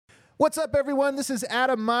What's up, everyone? This is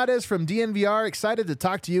Adam Mades from DNVR, excited to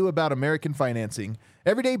talk to you about American financing.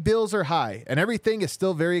 Everyday bills are high, and everything is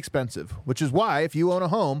still very expensive, which is why, if you own a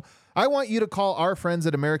home, I want you to call our friends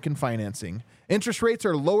at American Financing. Interest rates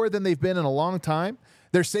are lower than they've been in a long time.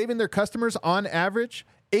 They're saving their customers, on average,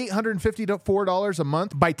 $854 a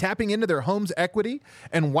month by tapping into their home's equity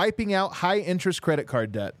and wiping out high-interest credit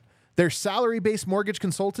card debt. Their salary-based mortgage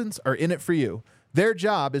consultants are in it for you. Their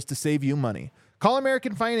job is to save you money. Call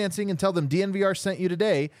American Financing and tell them DNVR sent you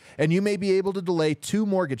today, and you may be able to delay 2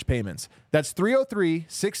 mortgage payments. That's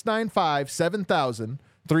 303-695-7000,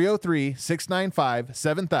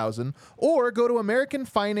 303-695-7000, or go to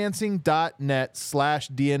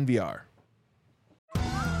americanfinancing.net/DNVR.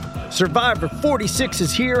 Survivor 46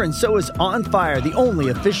 is here, and so is On Fire, the only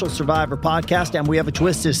official Survivor podcast, and we have a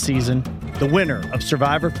twist this season. The winner of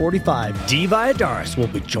Survivor 45, Dee Valladares, will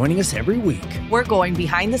be joining us every week. We're going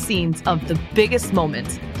behind the scenes of the biggest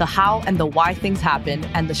moments, the how and the why things happen,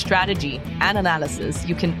 and the strategy and analysis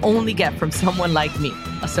you can only get from someone like me,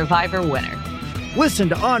 a Survivor winner. Listen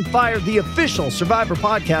to On Fire, the official Survivor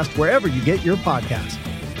podcast, wherever you get your podcasts.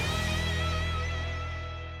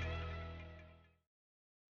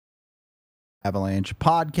 Avalanche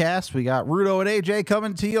podcast. We got Rudo and AJ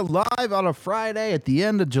coming to you live on a Friday at the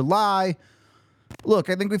end of July.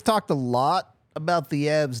 Look, I think we've talked a lot about the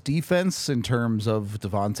Avs defense in terms of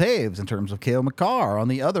Devon Toews, in terms of Cale Makar. On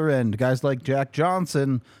the other end, guys like Jack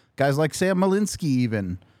Johnson, guys like Sam Malinsky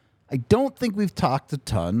even. I don't think we've talked a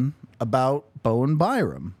ton about Bowen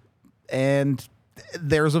Byram. And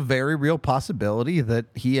there's a very real possibility that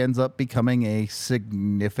he ends up becoming a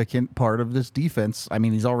significant part of this defense. I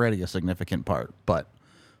mean, he's already a significant part, but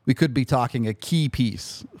we could be talking a key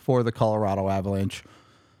piece for the Colorado Avalanche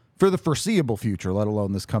for the foreseeable future, let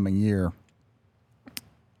alone this coming year.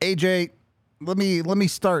 AJ, let me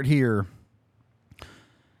start here.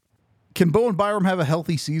 Can Bowen Byram have a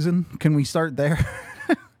healthy season? Can we start there?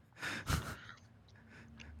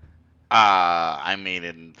 I mean,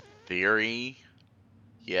 in theory,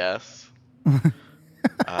 yes.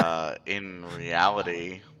 In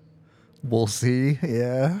reality, we'll see.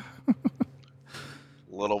 Yeah. A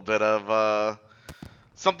little bit of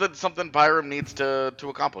something Byram needs to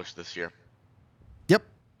accomplish this year. Yep.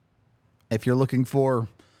 If you're looking for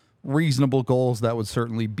reasonable goals, that would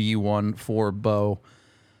certainly be one for Bo.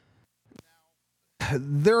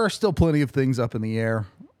 There are still plenty of things up in the air,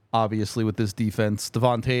 obviously, with this defense.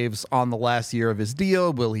 Devon Toews on the last year of his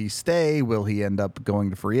deal. Will he stay? Will he end up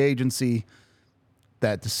going to free agency?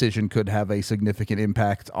 That decision could have a significant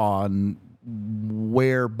impact on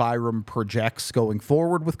where Byram projects going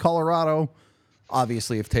forward with Colorado.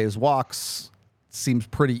 Obviously, if Toews walks, it seems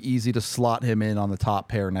pretty easy to slot him in on the top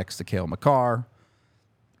pair next to Cale Makar.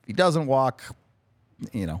 If he doesn't walk,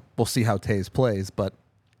 we'll see how Toews plays, but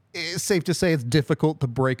it's safe to say it's difficult to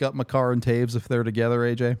break up Makar and Toews if they're together,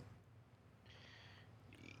 AJ.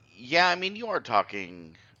 Yeah, I mean, you are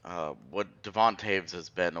talking what Devon Toews has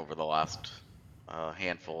been over the last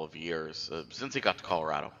handful of years, since he got to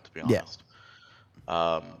Colorado, to be honest.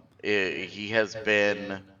 Yeah. He has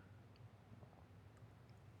been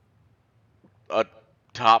a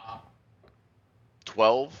top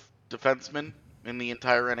 12 defenseman in the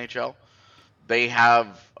entire NHL. They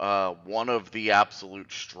have one of the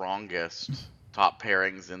absolute strongest top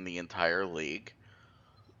pairings in the entire league.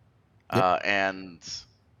 Yep. And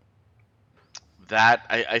that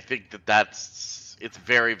I think it's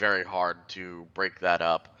very, very hard to break that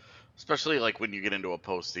up, especially like when you get into a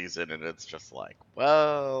postseason and it's just like,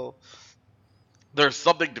 well, there's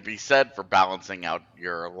something to be said for balancing out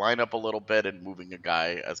your lineup a little bit and moving a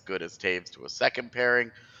guy as good as Toews to a second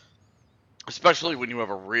pairing. Especially when you have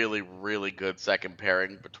a really, really good second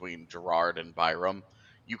pairing between Girard and Byram,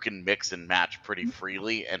 you can mix and match pretty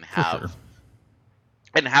freely and have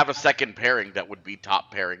a second pairing that would be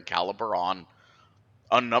top pairing caliber on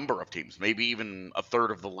a number of teams, maybe even a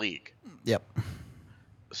third of the league. Yep.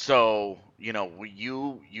 So,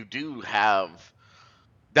 you do have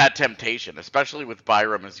that temptation, especially with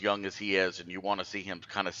Byram as young as he is, and you want to see him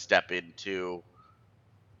kind of step into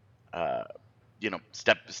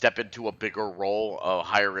step into a bigger role, a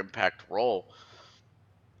higher impact role.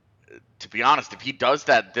 To be honest, if he does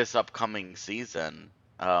that this upcoming season,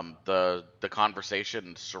 the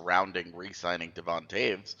conversation surrounding re-signing Devon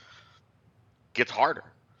Toews gets harder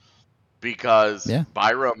because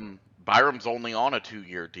Byram's only on a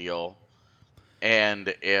 2-year deal,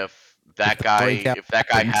 and if that guy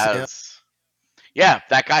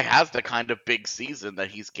has the kind of big season that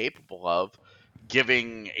he's capable of,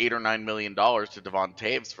 giving $8 or $9 million to Devon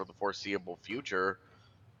Toews for the foreseeable future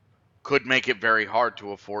could make it very hard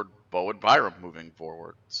to afford Bowen Byram moving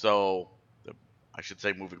forward. So I should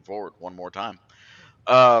say moving forward one more time.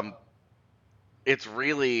 Um, it's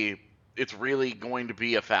really going to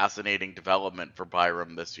be a fascinating development for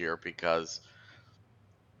Byram this year because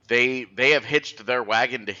they have hitched their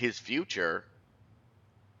wagon to his future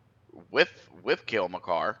with Cale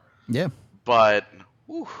Makar. Yeah. But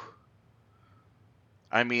whew,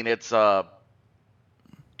 I mean I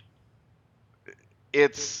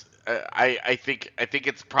think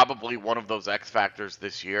it's probably one of those X factors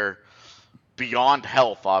this year beyond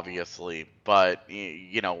health, obviously, but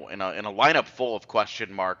you know, in a lineup full of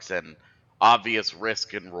question marks and obvious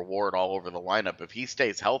risk and reward all over the lineup, if he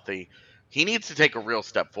stays healthy, he needs to take a real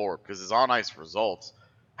step forward because his on ice results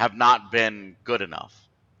have not been good enough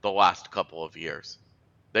the last couple of years.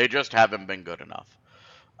 They just haven't been good enough.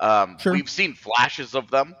 Sure. We've seen flashes of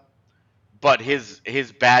them, but his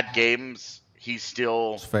bad games,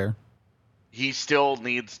 It's fair. he still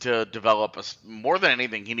needs to develop more than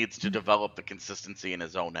anything. He needs to develop the consistency in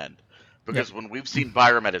his own end, because when we've seen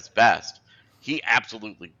Byram at his best, he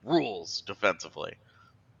absolutely rules defensively.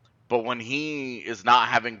 But when he is not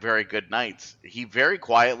having very good nights, he very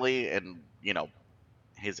quietly, and you know,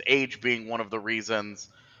 his age being one of the reasons,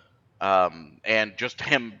 and just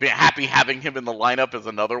him happy having him in the lineup is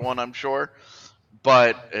another one, I'm sure.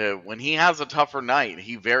 But when he has a tougher night,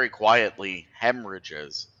 he very quietly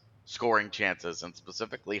hemorrhages scoring chances, and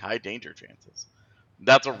specifically high danger chances.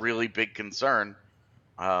 That's a really big concern.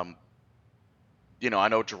 You know, I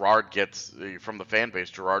know Gerard gets, from the fan base,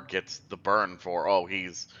 Gerard gets the burn for, oh,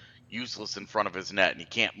 he's useless in front of his net and he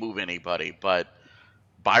can't move anybody. But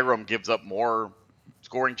Byram gives up more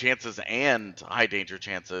scoring chances and high danger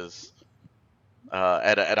chances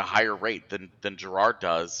at a higher rate than Gerard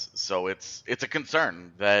does. So it's a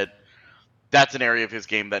concern that's an area of his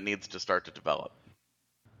game that needs to start to develop.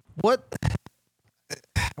 What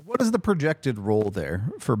is the projected role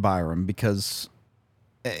there for Byram? Because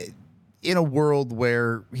in a world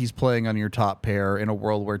where he's playing on your top pair, in a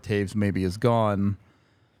world where Taves maybe is gone,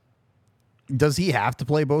 does he have to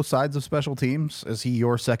play both sides of special teams? Is he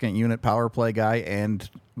your second unit power play guy and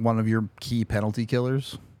one of your key penalty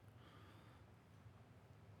killers?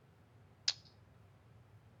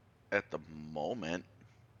 At the moment,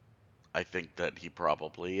 I think that he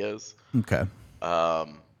probably is. Okay.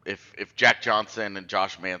 If Jack Johnson and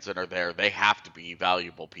Josh Manson are there, they have to be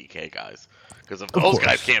valuable PK guys. Because if Of those course.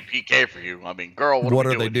 guys can't PK for you, I mean, girl, what What are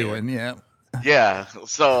are they doing doing? here? Yeah. Yeah.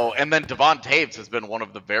 So, and then Devon Taves has been one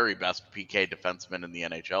of the very best PK defensemen in the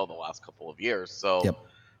NHL the last couple of years. So, Yep.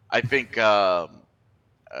 I think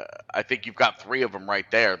you've got three of them right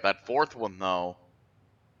there. That fourth one, though,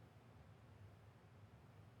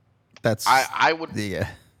 That's I would yeah.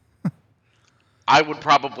 I would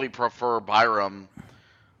probably prefer Byram,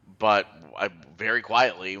 but very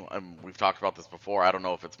quietly, we've talked about this before. I don't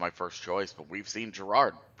know if it's my first choice, but we've seen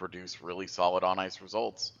Gerard produce really solid on ice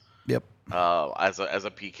results. Yep. As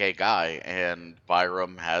a PK guy, and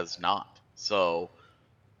Byram has not. So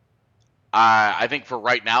I think for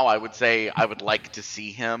right now, I would say I would like to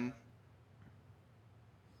see him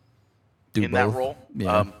Do in both. that role.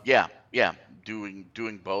 Yeah.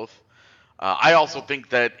 Doing both. I also think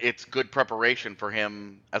that it's good preparation for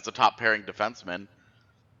him as a top pairing defenseman.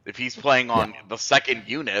 If he's playing on the second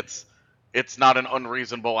units, it's not an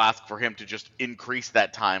unreasonable ask for him to just increase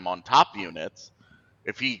that time on top units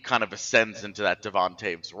if he kind of ascends into that Devon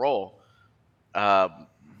Taves role.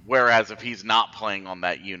 Whereas if he's not playing on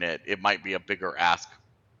that unit, it might be a bigger ask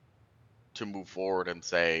to move forward and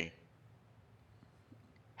say,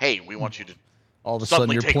 hey, we want you to All of a sudden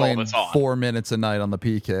suddenly you're take all playing this on. 4 minutes a night on the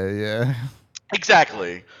PK. Yeah.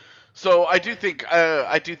 Exactly. So I do think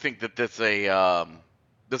that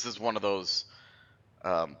this is one of those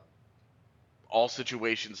all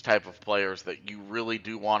situations type of players that you really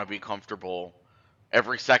do want to be comfortable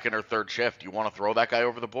every second or third shift. You want to throw that guy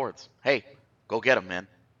over the boards. Hey, go get him, man.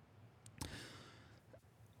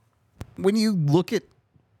 When you look at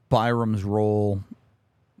Byram's role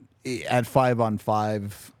at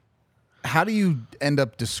 5-on-5, how do you end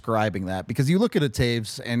up describing that? Because you look at a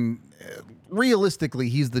Taves, and realistically,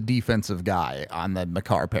 he's the defensive guy on the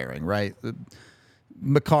Makar pairing, right?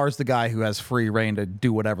 Makar's the guy who has free reign to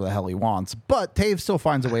do whatever the hell he wants, but Taves still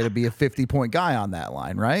finds a way to be a 50-point guy on that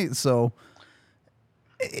line, right? So,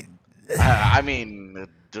 I mean,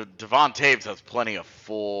 Devon Taves has plenty of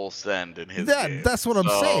full send in his game. that's what I'm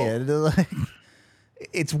saying. Like,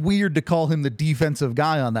 it's weird to call him the defensive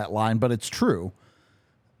guy on that line, but it's true.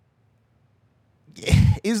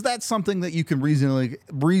 Is that something that you can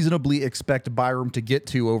reasonably expect Byram to get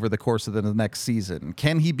to over the course of the next season?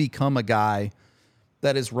 Can he become a guy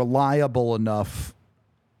that is reliable enough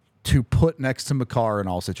to put next to Makar in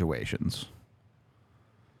all situations.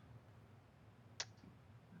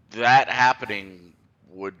 That happening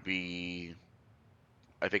would be,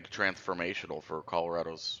 I think, transformational for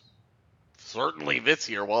Colorado's, certainly this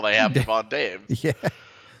year while they have Devon Taves. Yeah.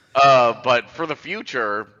 But for the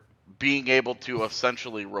future, being able to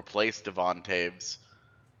essentially replace Devon Taves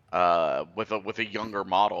with a younger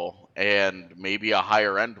model and maybe a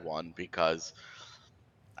higher end one, because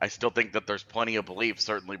I still think that there's plenty of belief,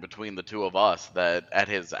 certainly between the two of us, that at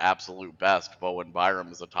his absolute best, Bowen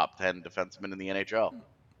Byram is a top 10 defenseman in the NHL.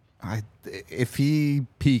 If he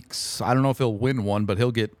peaks, I don't know if he'll win one, but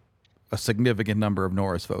he'll get a significant number of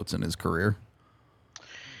Norris votes in his career.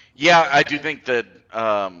 Yeah, I do think that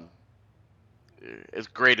as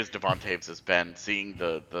great as Devon Taves has been, seeing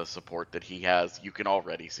the support that he has, you can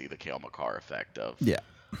already see the Cale Makar effect of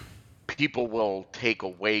people will take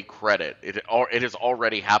away credit. It has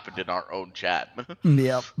already happened in our own chat.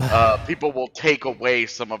 Yep. People will take away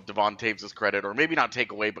some of Devon Taves' credit, or maybe not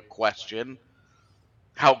take away, but question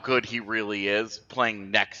how good he really is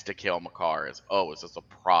playing next to Cale Makar. Is this a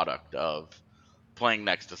product of playing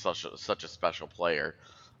next to such a special player?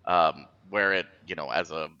 Where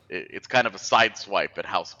it's kind of a side swipe at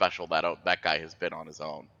how special that guy has been on his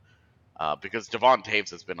own. Because Devon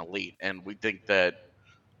Taves has been elite, and we think that,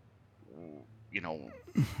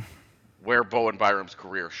 where Bowen Byram's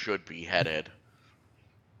career should be headed.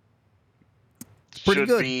 Pretty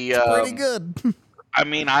good. I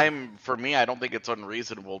mean, I don't think it's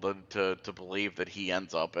unreasonable to believe that he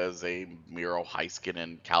ends up as a Miro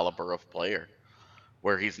Heiskanen caliber of player,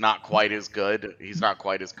 where he's not quite as good. He's not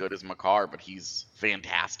quite as good as Makar, but he's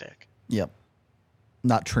fantastic. Yep.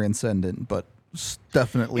 Not transcendent, but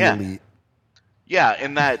definitely elite. Yeah,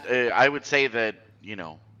 and that I would say that,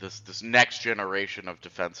 this next generation of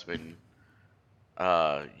defensemen,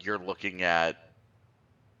 you're looking at.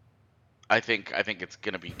 I think it's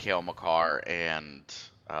going to be Cale Makar and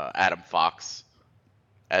Adam Fox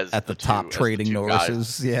as at the top trading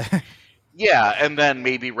Norrises. Yeah. Yeah, and then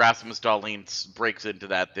maybe Rasmus Dahlin breaks into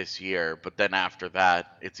that this year, but then after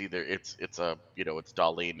that, it's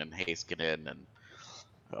Dahlin and Heiskanen and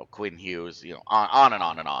Quinn Hughes, on and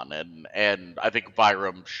on and on, and I think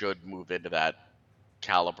Byram should move into that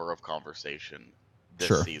caliber of conversation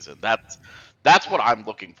this season. That's what I'm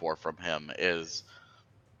looking for from him. Is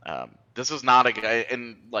this is not a guy,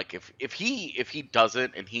 and like if he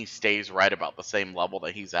doesn't and he stays right about the same level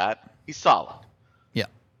that he's at, he's solid. Yeah.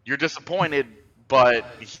 You're disappointed, but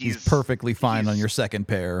he's perfectly fine on your second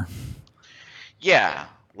pair. Yeah,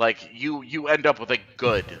 like you end up with a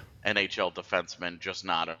good NHL defenseman, just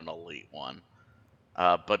not an elite one.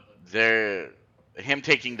 But him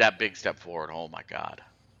taking that big step forward, oh my God.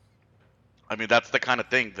 I mean, that's the kind of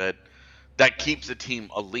thing that keeps a team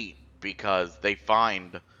elite, because they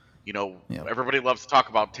find, everybody loves to talk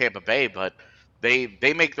about Tampa Bay, but they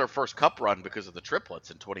make their first cup run because of the triplets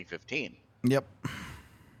in 2015. Yep.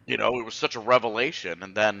 It was such a revelation,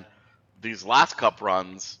 and then these last cup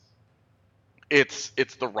runs, it's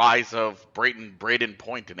the rise of Braden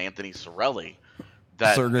Point and Anthony Cirelli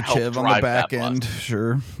that Sergachev on the back end.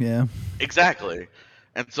 Sure, yeah, exactly.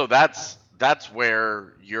 And so that's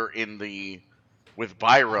where you're with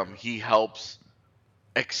Byram. He helps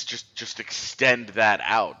just extend that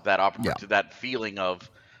out, that opportunity, that feeling of,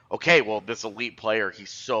 okay, well, this elite player,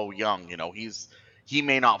 he's so young. He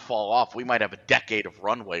may not fall off. We might have a decade of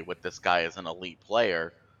runway with this guy as an elite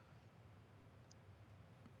player.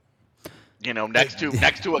 Next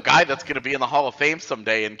to a guy that's going to be in the Hall of Fame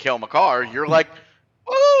someday in Cale Makar, you're like,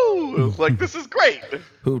 woo, like this is great.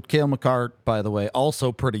 Who Cale Makar, by the way,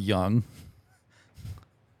 also pretty young.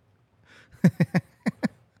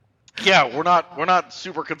 Yeah, we're not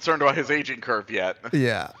super concerned about his aging curve yet.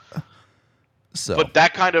 Yeah. So, but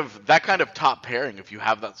that kind of top pairing, if you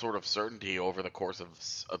have that sort of certainty over the course of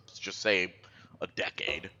just say a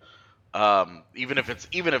decade, even if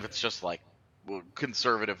it's just like,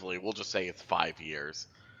 conservatively, we'll just say it's 5 years.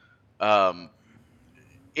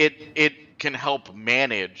 It can help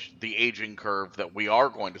manage the aging curve that we are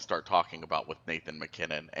going to start talking about with Nathan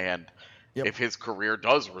MacKinnon, and if his career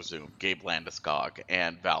does resume, Gabe Landeskog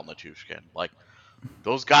and Val Nichushkin, like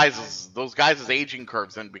those guys' aging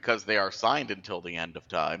curves, and because they are signed until the end of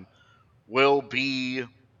time, will be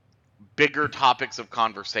bigger topics of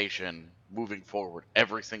conversation moving forward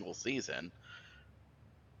every single season.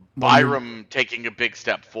 Byram taking a big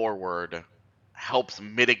step forward helps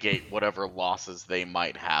mitigate whatever losses they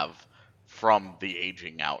might have from the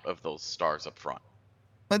aging out of those stars up front.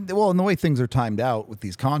 Well, and the way things are timed out with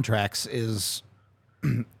these contracts is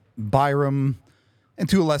Byram, and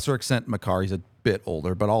to a lesser extent Makar, he's a bit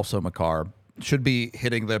older, but also Makar, should be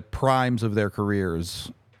hitting the primes of their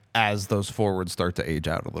careers as those forwards start to age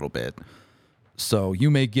out a little bit. So you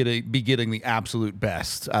may be getting the absolute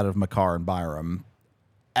best out of Makar and Byram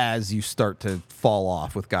as you start to fall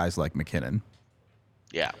off with guys like McKinnon.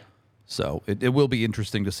 Yeah. So it will be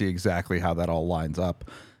interesting to see exactly how that all lines up.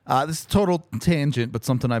 This is a total tangent, but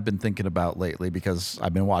something I've been thinking about lately because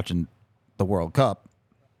I've been watching the World Cup.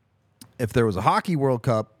 If there was a hockey World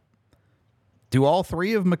Cup, do all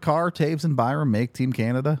three of Makar, Taves, and Byram make Team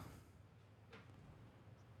Canada?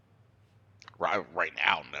 Right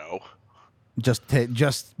now, no. Just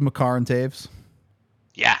Makar and Taves?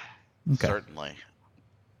 Yeah, Okay. certainly.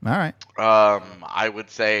 All right. I would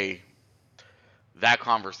say that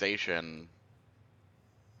conversation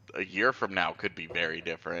a year from now could be very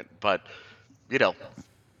different, but to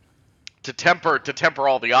temper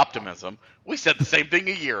all the optimism, we said the same thing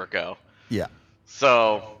a year ago. Yeah.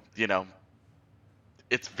 So,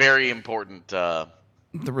 it's very important. The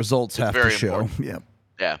results have to show. Important. Yeah.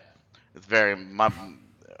 Yeah. It's very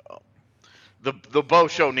the Bo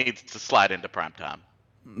show needs to slide into prime time.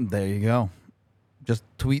 There you go. Just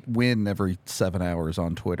tweet win every 7 hours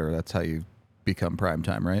on Twitter. That's how you become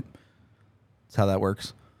primetime, right? That's how that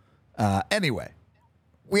works. Anyway,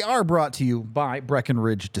 we are brought to you by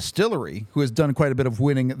Breckenridge Distillery, who has done quite a bit of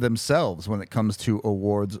winning themselves when it comes to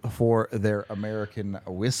awards for their American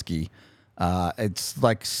whiskey. It's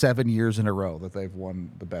like 7 years in a row that they've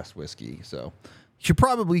won the best whiskey. So you should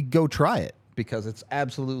probably go try it because it's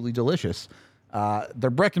absolutely delicious.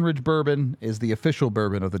 Their Breckenridge bourbon is the official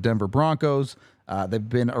bourbon of the Denver Broncos. They've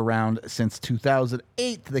been around since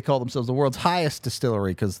 2008. They call themselves the world's highest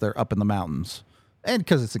distillery because they're up in the mountains, and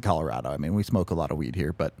because it's in Colorado. I mean, we smoke a lot of weed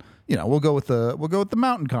here, but we'll go with the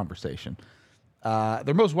mountain conversation.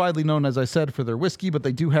 They're most widely known, as I said, for their whiskey, but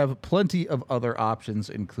they do have plenty of other options,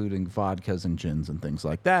 including vodkas and gins and things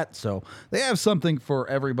like that. So they have something for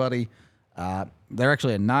everybody. They're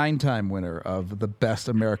actually a 9-time winner of the best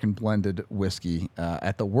American blended whiskey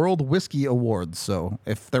at the World Whiskey Awards. So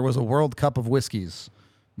if there was a World Cup of whiskeys,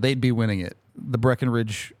 they'd be winning it. The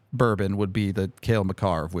Breckenridge bourbon would be the Cale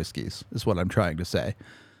Makar of whiskeys, is what I'm trying to say.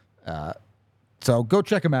 So go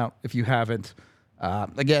check them out if you haven't.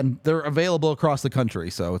 Again, they're available across the country,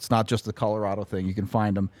 so it's not just the Colorado thing. You can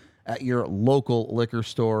find them at your local liquor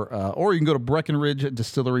store, or you can go to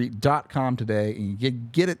BreckenridgeDistillery.com today and you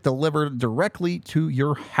get it delivered directly to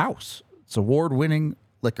your house. It's award-winning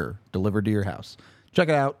liquor delivered to your house. Check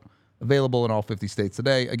it out. Available in all 50 states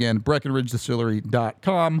today. Again,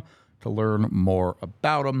 BreckenridgeDistillery.com to learn more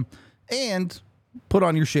about them. And put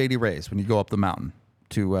on your Shady Rays when you go up the mountain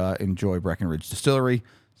to enjoy Breckenridge Distillery.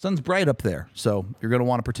 Sun's bright up there, so you're going to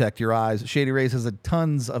want to protect your eyes. Shady Rays has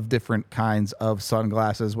tons of different kinds of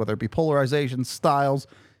sunglasses, whether it be polarization, styles.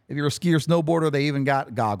 If you're a skier, snowboarder, they even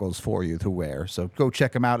got goggles for you to wear. So go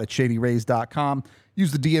check them out at ShadyRays.com.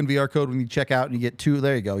 Use the DNVR code when you check out, and you get 2.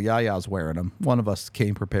 There you go. Yaya's wearing them. One of us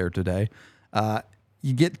came prepared today.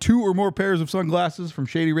 You get 2 or more pairs of sunglasses from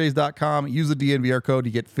ShadyRays.com. Use the DNVR code.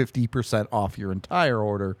 You get 50% off your entire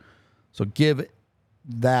order. So give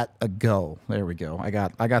that a go. There we go. I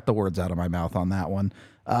got the words out of my mouth on that one.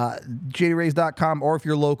 JDRays.com, or if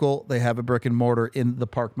you're local, they have a brick and mortar in the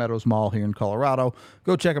Park Meadows Mall here in Colorado.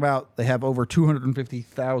 Go check them out. They have over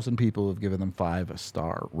 250,000 people who have given them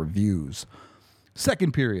 5-star reviews.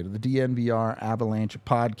 Second period of the DNVR Avalanche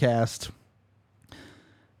podcast.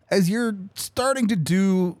 As you're starting to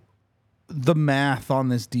do the math on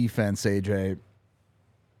this defense, AJ,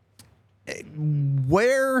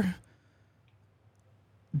 where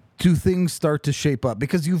do things start to shape up?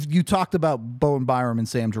 Because you talked about Bowen Byram and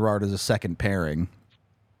Sam Girard as a second pairing.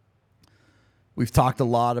 We've talked a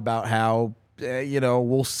lot about how,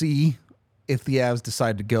 we'll see if the Avs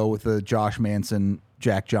decide to go with a Josh Manson,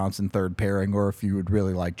 Jack Johnson third pairing, or if you would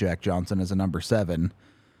really like Jack Johnson as a number 7.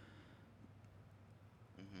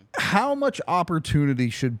 How much opportunity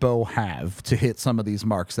should Bo have to hit some of these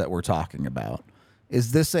marks that we're talking about?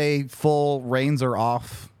 Is this a full reins are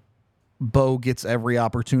off, Bo gets every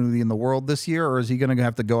opportunity in the world this year, or is he going to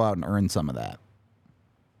have to go out and earn some of that?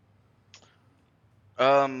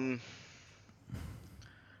 I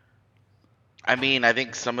mean, I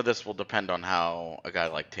think some of this will depend on how a guy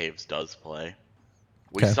like Taves does play.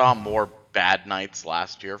 We saw more bad nights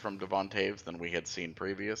last year from Devon Taves than we had seen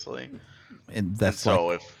previously. And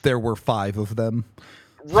if there were 5 of them.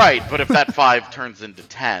 Right, but if that 5 turns into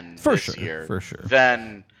 10 year,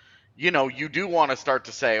 then you do want to start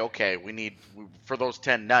to say, okay, we need, for those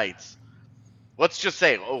 10 nights, let's just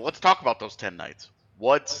say, let's talk about those 10 nights.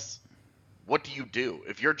 What do you do?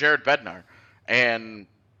 If you're Jared Bednar, and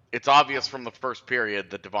it's obvious from the first period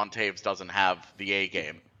that Devon Taves doesn't have the A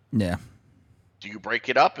game. Yeah. do you break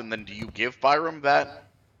it up and then do you give Byram that?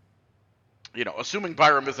 Assuming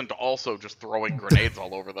Byram isn't also just throwing grenades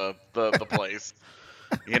all over the place.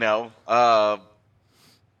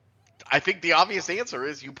 I think the obvious answer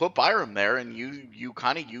is you put Byram there and you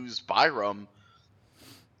kind of use Byram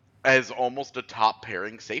as almost a top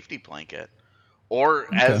pairing safety blanket, or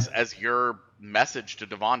as your message to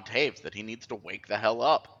Devon Taves that he needs to wake the hell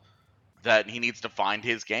up, that he needs to find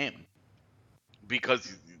his game,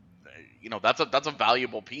 because that's a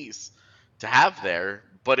valuable piece to have there,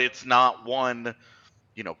 but it's not one.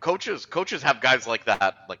 Coaches have guys like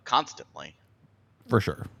that like constantly. For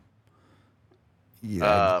sure.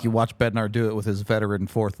 Yeah, you watch Bednar do it with his veteran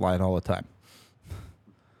fourth line all the time.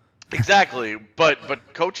 Exactly, but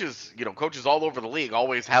coaches all over the league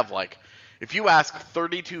always have, like, if you ask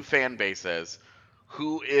 32 fan bases,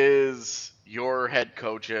 who is your head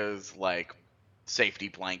coach's like safety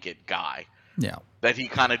blanket guy? Yeah, that he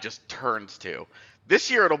kind of just turns to. This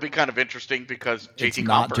year it'll be kind of interesting because JT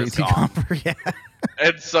Comfer is JT gone. Comfer, yeah.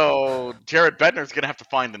 And so Jared Bednar's going to have to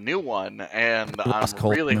find a new one, and I'm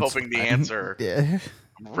really hoping the answer. Yeah.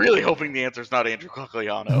 I'm really hoping the answer is not Andrew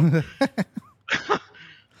Cogliano.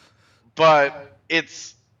 But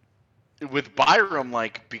it's with Byram,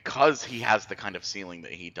 like, because he has the kind of ceiling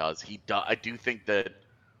that he does. I do think that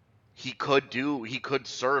he could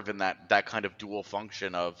serve in that kind of dual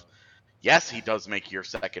function of, yes, he does make your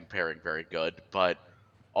second pairing very good, but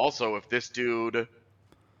also if this dude's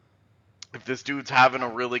having a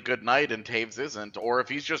really good night and Taves isn't, or if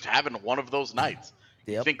he's just having one of those nights.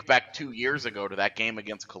 Yep. Think back 2 years ago to that game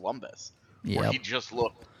against Columbus, where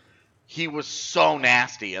he was so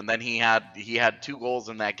nasty, and then he had 2 goals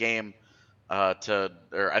in that game, or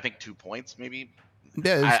I think 2 points maybe.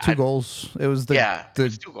 Yeah, it was 2 goals. It was it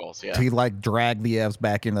was 2 goals. Yeah, he dragged the Avs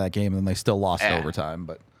back into that game, and they still lost overtime.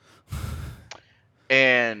 But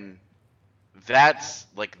and that's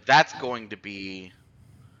going to be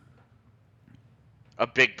a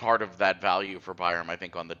big part of that value for Byram, I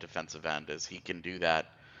think, on the defensive end, is he can do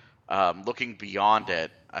that. Looking beyond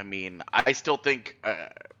it, I mean, I still think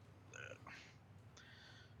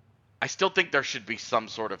there should be some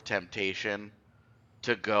sort of temptation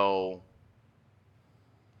to go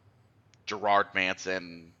Gerard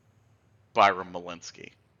Manson, Byram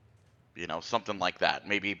Malinsky, something like that.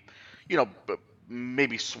 Maybe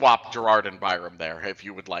swap Gerard and Byram there if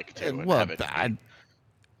you would like to. Well,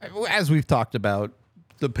 as we've talked about,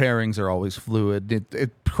 the pairings are always fluid.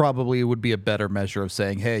 It probably would be a better measure of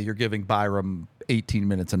saying, hey, you're giving Byram 18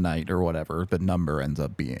 minutes a night or whatever the number ends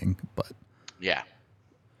up being. But yeah,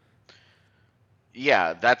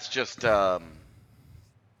 that's just. I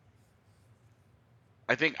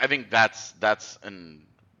think that's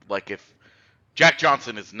if Jack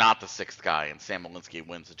Johnson is not the 6th guy and Sam Malinsky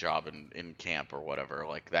wins a job in camp or whatever,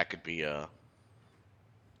 like, that could be a.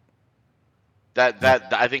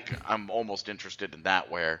 That I think I'm almost interested in that,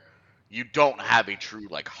 where you don't have a true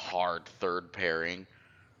like hard third pairing.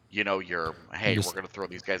 We're going to throw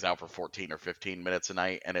these guys out for 14 or 15 minutes a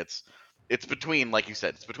night, and it's between, like you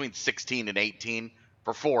said, it's between 16 and 18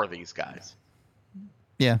 for 4 of these guys.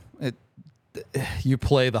 Yeah, you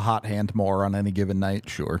play the hot hand more on any given night,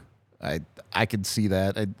 sure. I could see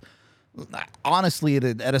that. Honestly,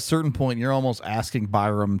 at a certain point, you're almost asking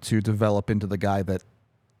Byram to develop into the guy that,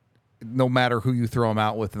 no matter who you throw him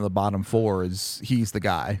out with in the bottom 4, he's the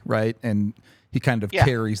guy, right? And he kind of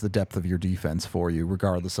carries the depth of your defense for you,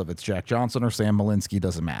 regardless of it's Jack Johnson or Sam Malinsky,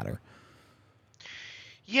 doesn't matter.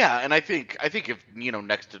 Yeah, and I think if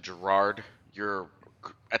next to Gerard, you're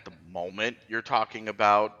at the moment you're talking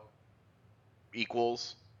about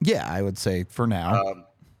equals. Yeah, I would say for now.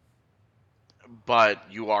 But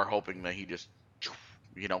you are hoping that he just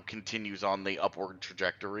continues on the upward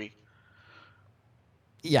trajectory.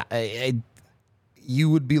 Yeah,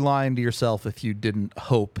 you would be lying to yourself if you didn't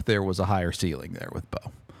hope there was a higher ceiling there with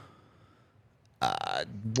Bo.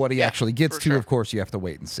 What he actually gets to, of course, you have to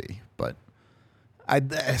wait and see. But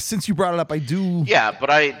since you brought it up, I do. Yeah, but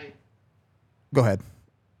Go ahead.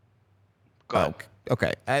 Go ahead.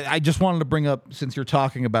 Okay. I just wanted to bring up, since you're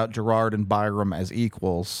talking about Gerard and Byram as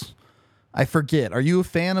equals, I forget. Are you a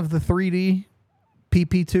fan of the 3D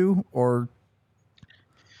PP2? Or,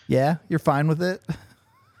 yeah, you're fine with it?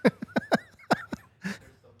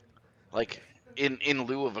 Like, in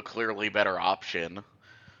lieu of a clearly better option.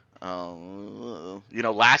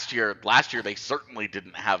 Last year they certainly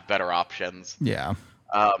didn't have better options. Yeah.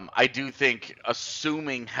 I do think,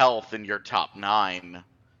 assuming health in your top 9,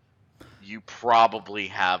 you probably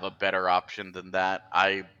have a better option than that.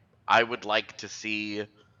 I would like to see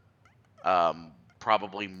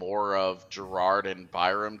probably more of Gerard and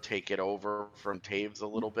Byram take it over from Taves a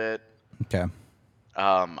little bit. Okay.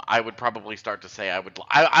 I would probably start to say I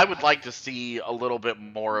would like to see a little bit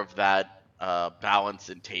more of that balance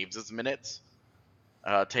in Taves's minutes,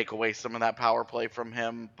 take away some of that power play from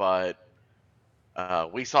him. But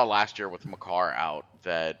we saw last year with Makar out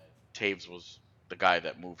that Taves was the guy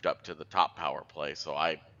that moved up to the top power play. So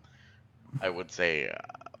I would say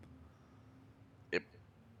it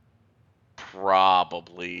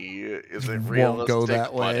probably isn't Won't go realistic,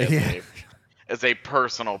 that but way. as a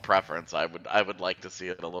personal preference, I would like to see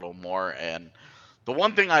it a little more. And the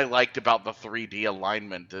one thing I liked about the 3D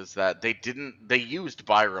alignment is that they used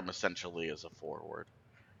Byram essentially as a forward.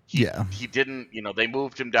 Yeah. He didn't, they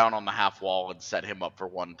moved him down on the half wall and set him up for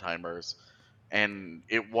one-timers, and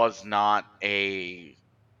it was not like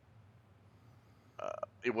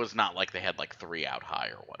they had like 3 out high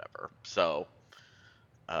or whatever. So,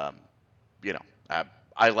 um, you know,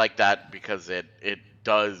 I like that because it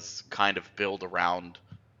does kind of build around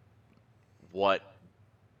what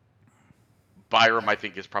Byram, I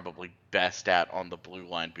think, is probably best at on the blue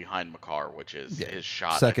line behind Makar, which is his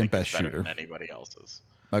shot. Second I think, best is better shooter than anybody else's.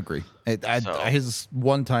 Agree. His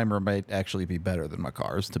one-timer might actually be better than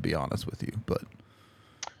Makar's, to be honest with you. But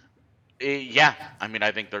yeah, I mean,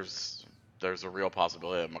 I think there's a real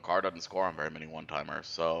possibility that Makar doesn't score on very many one-timers,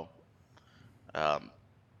 so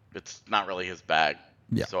it's not really his bag.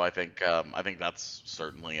 Yeah. So I think that's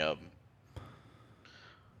certainly I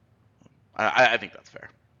think that's fair.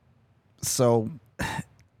 So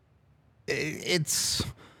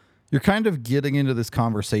you're kind of getting into this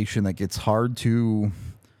conversation that gets hard to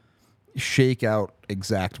shake out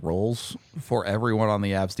exact roles for everyone on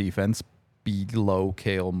the Avs defense below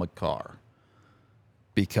Cale Makar.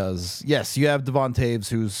 Because yes, you have Devon Taves,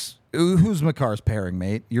 who's Makar's pairing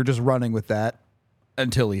mate. You're just running with that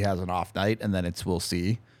until he has an off night, and then we'll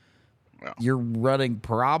see. Yeah. You're running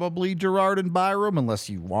probably Girard and Byram unless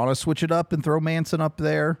you want to switch it up and throw Manson up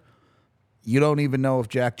there. You don't even know if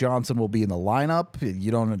Jack Johnson will be in the lineup.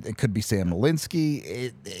 It could be Sam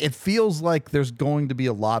Malinsky. It feels like there's going to be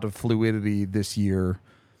a lot of fluidity this year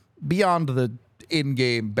beyond the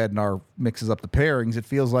in-game Bednar mixes up the pairings. It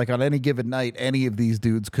feels like on any given night, any of these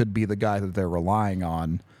dudes could be the guy that they're relying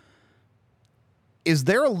on. Is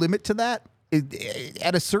there a limit to that?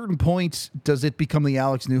 At a certain point, does it become the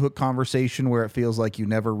Alex Newhook conversation where it feels like you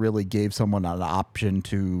never really gave someone an option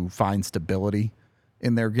to find stability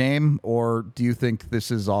in their game? Or do you think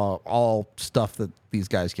this is all stuff that these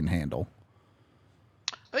guys can handle?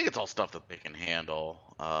 I think it's all stuff that they can handle.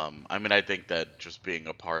 I mean, I think that just being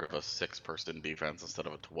a part of a 6-person defense instead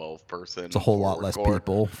of a 12-person, It's a whole lot less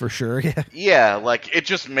people, for sure. Yeah. Yeah, like it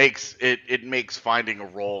just makes it makes finding a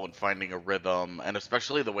role and finding a rhythm, and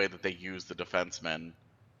especially the way that they use the defensemen,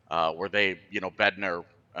 where they, Bednar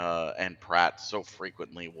and Pratt so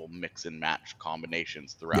frequently will mix and match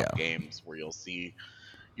combinations throughout games, where you'll see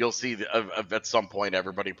at some point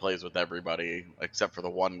everybody plays with everybody except for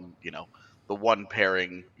the one, the one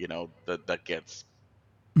pairing, that gets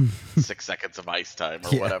 6 seconds of ice time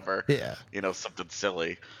or whatever. Yeah. Something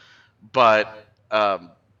silly. But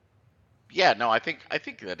yeah, no, I think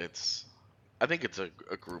that it's a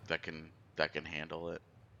group that can handle it.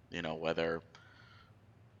 Whether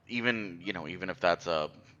even if that's I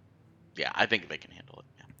think they can handle it.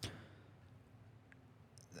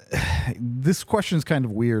 Yeah. This question is kind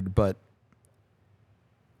of weird, but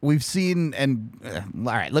we've seen, and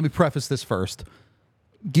all right, let me preface this first.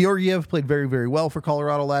 Georgiev played very, very well for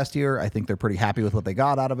Colorado last year. I think they're pretty happy with what they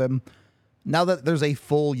got out of him. Now that there's a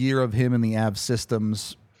full year of him in the Avs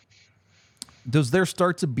systems, does there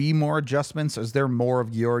start to be more adjustments? Is there more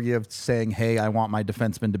of Georgiev saying, hey, I want my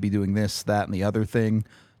defenseman to be doing this, that, and the other thing?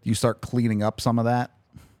 Do you start cleaning up some of that?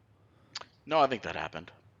 No, I think that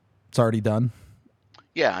happened. It's already done?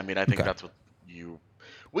 Yeah, I mean, I think that's what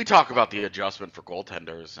we talk about the adjustment for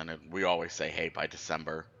goaltenders, and we always say, hey, by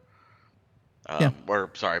December, by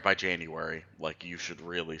January, like you should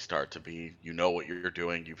really start to be, what you're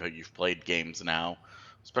doing. You've played games now,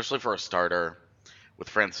 especially for a starter. With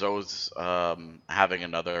Francouz having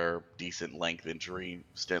another decent length injury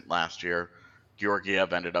stint last year,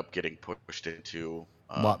 Georgiev ended up getting pushed into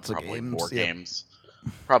lots of probably games, more games.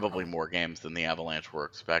 Probably more games than the Avalanche were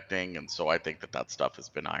expecting, and so I think that stuff has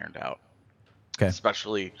been ironed out. Okay.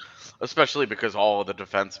 Especially because all of the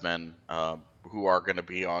defensemen who are going to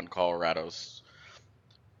be on Colorado's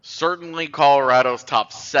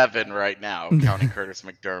top 7 right now, counting Curtis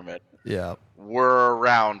McDermott, were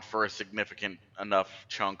around for a significant enough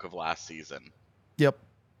chunk of last season. Yep.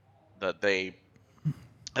 That I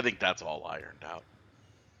think that's all ironed out.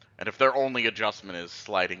 And if their only adjustment is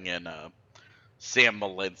sliding in Sam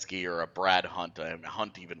Malinsky or a Brad Hunt, I mean,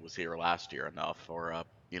 Hunt even was here last year enough, or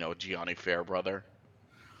Gianni Fairbrother,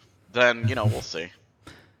 then we'll see.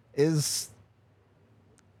 Is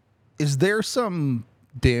there some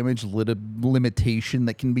damage limitation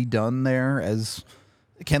that can be done there?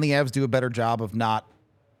 Can the Avs do a better job of not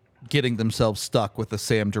getting themselves stuck with the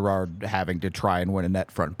Sam Girard having to try and win a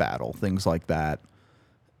net front battle, things like that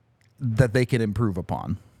they can improve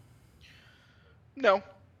upon? No.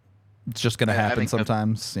 It's just going to happen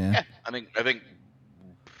sometimes. Yeah. I think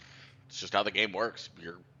it's just how the game works.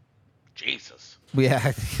 Jesus.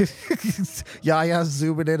 Yeah. Yaya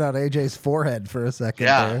zooming in on AJ's forehead for a second.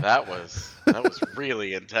 Yeah, there. that was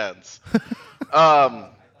really intense.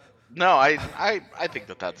 No, I think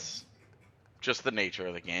that's just the nature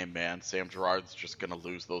of the game, man. Sam Girard's just gonna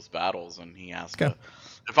lose those battles, and he has to.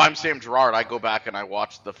 If I'm Sam Girard, I go back and I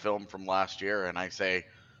watch the film from last year, and I say,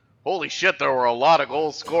 holy shit, there were a lot of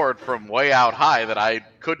goals scored from way out high that I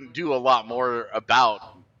couldn't do a lot more about.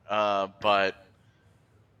 But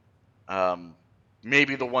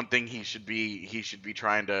maybe the one thing he should be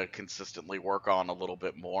trying to consistently work on a little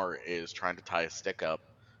bit more is trying to tie his stick up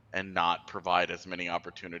and not provide as many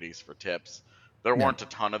opportunities for tips. There weren't a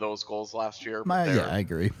ton of those goals last year. Yeah, I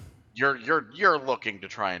agree. You're looking to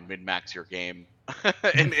try and min-max your game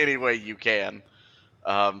in any way you can.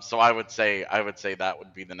 So I would say that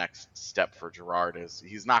would be the next step for Girard.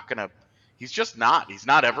 He's not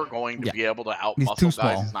ever going to be able to out-muscle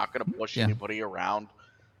guys. He's not going to push anybody around.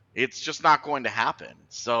 It's just not going to happen.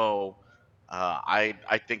 So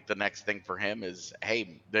I think the next thing for him is,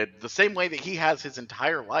 hey, the same way that he has his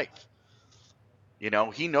entire life.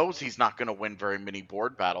 He knows he's not going to win very many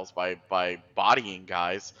board battles by bodying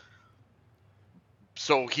guys.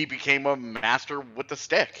 So he became a master with the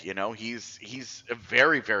stick. He's a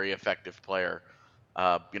very, very effective player.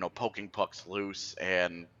 Poking pucks loose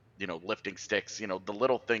and lifting sticks. The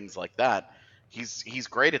little things like that. He's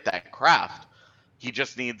great at that craft. He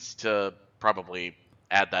just needs to probably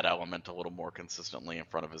add that element a little more consistently in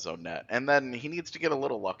front of his own net, and then he needs to get a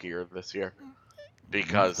little luckier this year.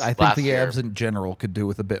 Because I think the Avs in general could do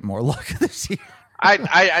with a bit more luck this year.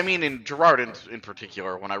 I mean, in Girard in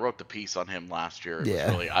particular, when I wrote the piece on him last year, it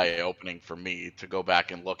was really eye-opening for me to go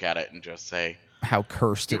back and look at it and just say how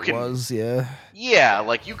cursed it was. Yeah,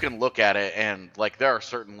 like you can look at it and like there are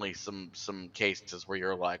certainly some cases where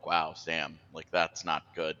you're like, wow, Sam, like that's not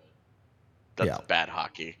good. That's bad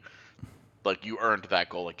hockey. Like you earned that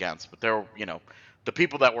goal against, but there, the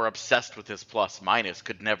people that were obsessed with his plus minus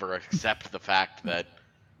could never accept the fact that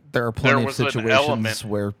there are plenty of situations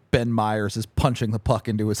where Ben Myers is punching the puck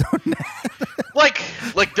into his own net.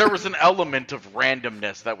 like there was an element of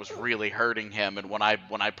randomness that was really hurting him, and when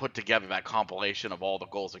I put together that compilation of all the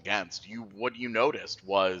goals against, what you noticed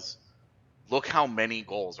was, look how many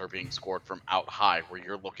goals are being scored from out high, where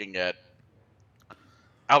you're looking at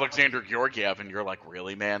Alexander Georgiev and you're like,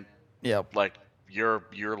 really, man? Yeah. Like you're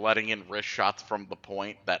letting in wrist shots from the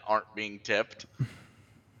point that aren't being tipped.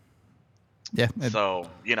 Yeah. So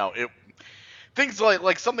things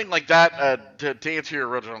like something like that. To answer your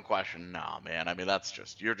original question, nah, man. I mean, that's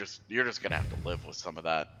just you're just gonna have to live with some of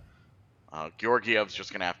that. Georgiev's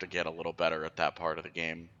just gonna have to get a little better at that part of the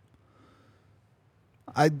game.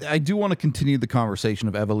 I do want to continue the conversation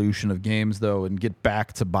of evolution of games though, and get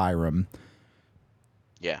back to Byram.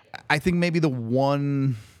 Yeah, I think maybe the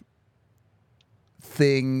one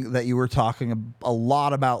thing that you were talking a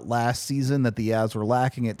lot about last season that the Avs were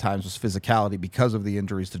lacking at times was physicality because of the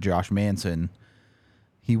injuries to Josh Manson.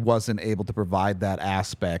 He wasn't able to provide that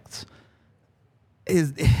aspect.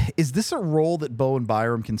 Is this a role that Bowen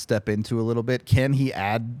Byram can step into a little bit? Can he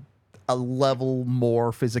add a level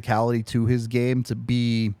more physicality to his game to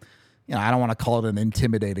be, I don't want to call it an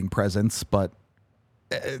intimidating presence, but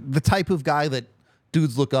the type of guy that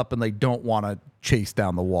dudes look up and they don't want to chase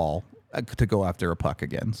down the wall to go after a puck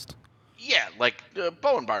against? Yeah, like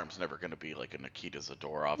Bowen Byram's never going to be like a Nikita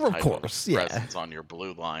Zadorov type of presence on your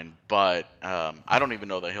blue line, but I don't even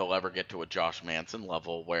know that he'll ever get to a Josh Manson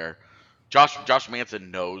level where Josh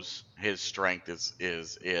Manson knows his strength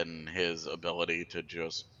is in his ability to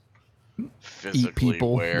just physically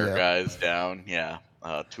wear guys down,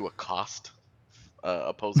 to accost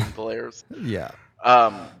opposing players. Yeah.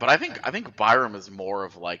 But I think Byram is more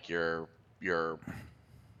of like your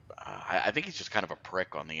I think he's just kind of a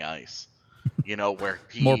prick on the ice, where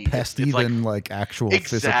he more pesty than like actual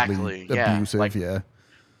physically abusive.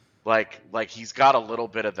 Like he's got a little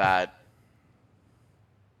bit of that.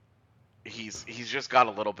 He's just got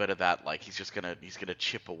a little bit of that. Like he's gonna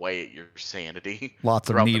chip away at your sanity.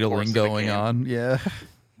 Lots of needling going on. Yeah.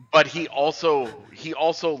 But he also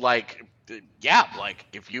like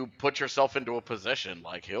if you put yourself into a position,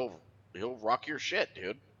 like he'll rock your shit,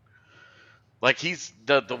 dude. Like he's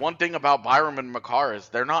the one thing about Byram and Makar is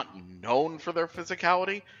they're not known for their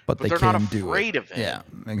physicality, but they're not afraid of it. Yeah,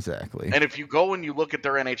 exactly. And if you go and you look at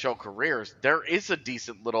their NHL careers, there is a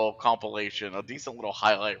decent little compilation, a decent little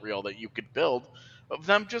highlight reel that you could build of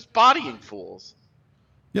them just bodying fools.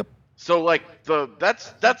 Yep. So like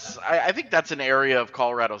I think that's an area of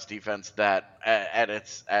Colorado's defense that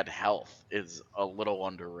at health is a little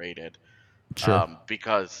underrated. Sure.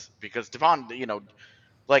 Because Devon,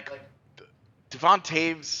 like Devon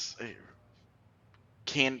Taves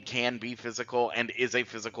can be physical and is a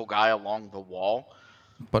physical guy along the wall,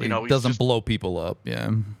 but he doesn't blow people up.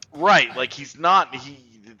 Yeah. Right. Like he's not.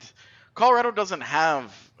 Colorado doesn't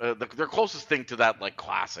have their closest thing to that like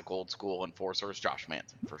classic old school enforcer is Josh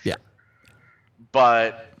Manson for sure. Yeah.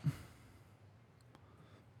 But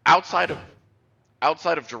outside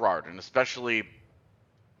of Girard, and especially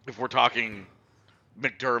if we're talking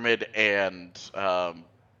McDermott and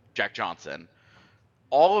Jack Johnson,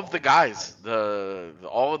 all of the guys,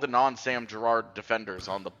 all of the non-Sam Girard defenders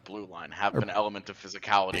on the blue line have an element of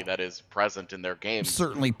physicality that is present in their game.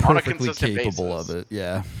 Certainly perfectly capable of it.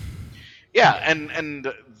 Yeah. Yeah,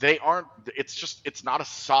 and they aren't. It's not a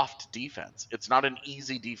soft defense. It's not an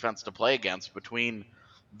easy defense to play against between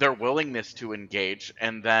their willingness to engage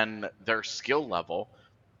and then their skill level.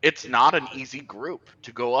 It's not an easy group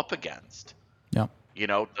to go up against. Yeah.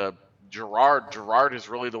 The Girard is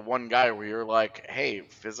really the one guy where you're like, hey,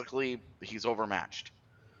 physically he's overmatched.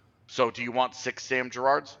 So do you want 6 Sam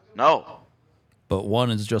Girards? No. But 1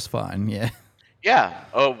 is just fine. Yeah. Yeah,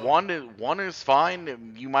 one is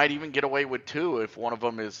fine. You might even get away with 2 if one of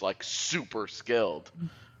them is like super skilled.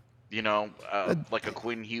 Like a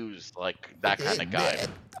Quinn Hughes, like that kind of guy.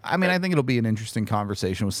 I mean, I think it'll be an interesting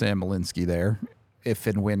conversation with Sam Malinsky there, if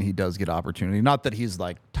and when he does get opportunity. Not that he's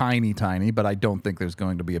like tiny, but I don't think there's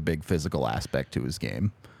going to be a big physical aspect to his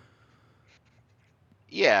game.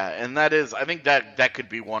 Yeah, and I think that could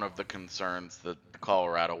be one of the concerns that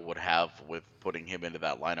Colorado would have with putting him into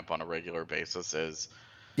that lineup on a regular basis is.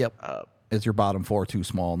 Yep. Is your bottom 4 too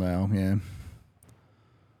small now? Yeah.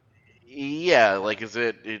 Yeah, like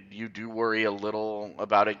you do worry a little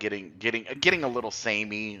about it getting a little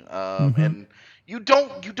samey, and you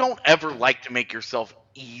don't ever like to make yourself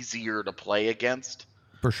easier to play against.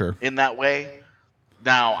 For sure. In that way.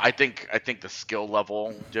 Now, I think the skill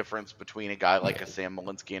level difference between a guy like a Sam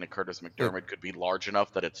Malinsky and a Curtis McDermott could be large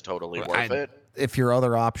enough that it's totally worth it. If your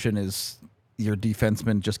other option is your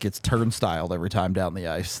defenseman just gets turnstiled every time down the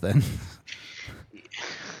ice, then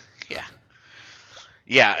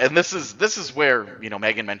yeah, and this is where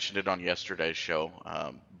Megan mentioned it on yesterday's show,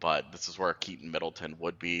 but this is where Keaton Middleton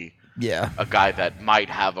would be a guy that might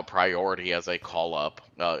have a priority as a call up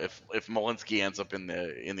if Malinsky ends up in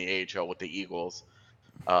the AHL with the Eagles.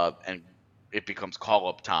 And it becomes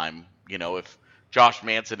call-up time. If Josh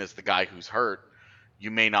Manson is the guy who's hurt,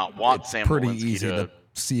 you may not want Sam Malinsky. It's pretty easy to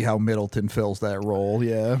see how Middleton fills that role,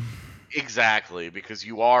 yeah. Exactly, because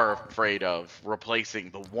you are afraid of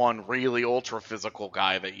replacing the one really ultra-physical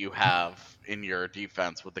guy that you have in your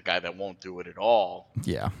defense with the guy that won't do it at all.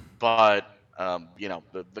 Yeah. But,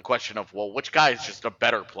 the question of, well, which guy is just a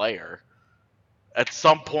better player? At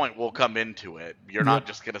some point we'll come into it. You're not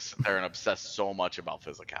just going to sit there and obsess so much about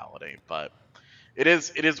physicality, but it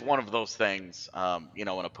is one of those things, in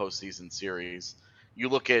a postseason series. You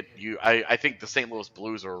look at I think the St. Louis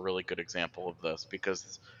Blues are a really good example of this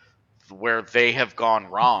because where they have gone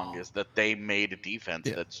wrong is that they made a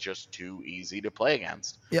defense that's just too easy to play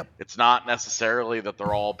against. Yep. It's not necessarily that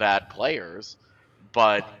they're all bad players,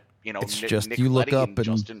 but it's just Nick you look up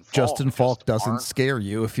and Justin Falk doesn't scare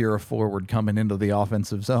you if you're a forward coming into the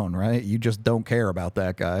offensive zone, right? You just don't care about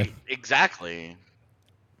that guy. Exactly.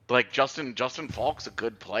 Like Justin Falk's a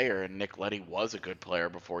good player, and Nick Leddy was a good player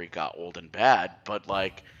before he got old and bad. But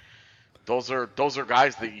like, those are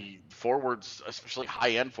guys that forwards, especially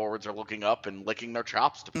high end forwards, are looking up and licking their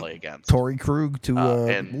chops to play against. Torrey Krug to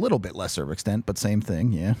a little bit lesser extent, but same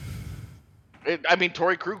thing, yeah.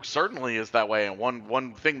 Torrey Krug certainly is that way, and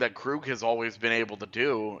one thing that Krug has always been able to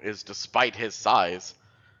do is, despite his size,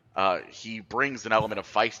 he brings an element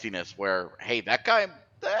of feistiness where, hey, that guy,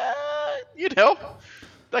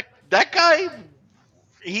 that guy,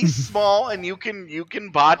 he's small and you can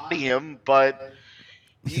body him, but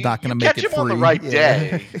he's not going to make catch it him free on the right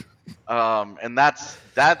day. And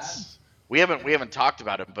that's we haven't talked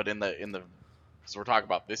about him, but so we're talking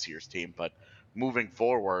about this year's team, but moving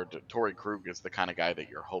forward, Torrey Krug is the kind of guy that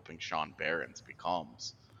you're hoping Sean Barons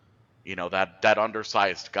becomes. That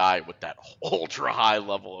undersized guy with that ultra high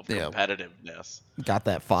level of competitiveness. Got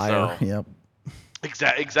that fire. So, yep.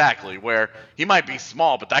 Exactly. Where he might be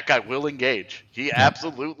small, but that guy will engage. He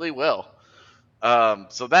absolutely will.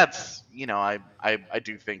 So that's, I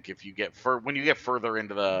do think if you get when you get further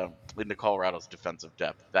into Colorado's defensive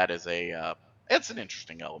depth, that is it's an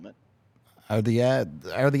interesting element. Are the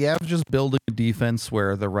Avs just building a defense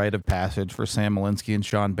where the rite of passage for Sam Malinsky and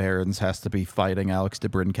Sean Behrens has to be fighting Alex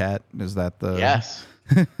DeBrincat? Is that the Yes.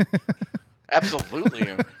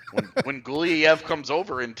 Absolutely. When Gulyayev comes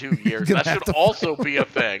over in 2 years, that should also be a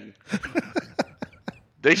thing.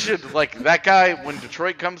 They should, that guy, when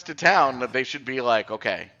Detroit comes to town, they should be like,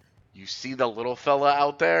 okay, you see the little fella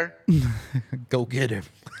out there? Go get him.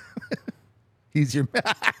 He's your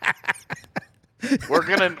We're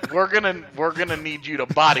gonna need you to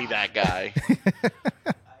body that guy.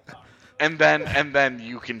 And then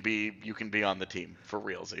you can be on the team for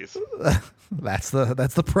realsies. That's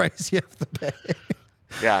the price you have to pay.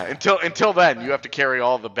 Yeah, until then, you have to carry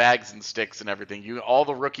all the bags and sticks and everything. All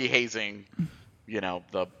the rookie hazing,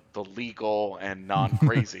 the legal and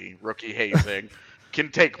non-crazy rookie hazing can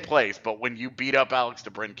take place. But when you beat up Alex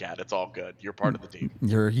DeBrincat, it's all good. You're part of the team.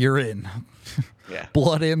 You're in. Yeah.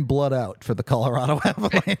 Blood in, blood out for the Colorado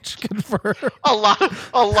Avalanche. Confirmed. A lot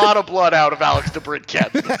of blood out of Alex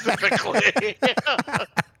DeBrincat specifically.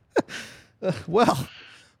 Well,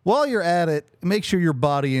 while you're at it, make sure you're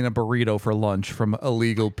bodying a burrito for lunch from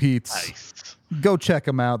Illegal Pete's. Nice. Go check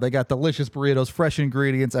them out. They got delicious burritos, fresh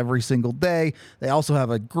ingredients every single day. They also have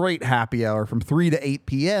a great happy hour from 3 to 8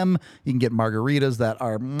 p.m. You can get margaritas that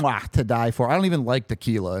are to die for. I don't even like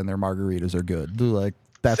tequila, and their margaritas are good.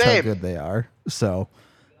 That's Same. how good they are. So,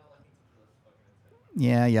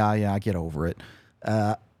 yeah, get over it.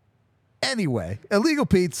 Anyway, Illegal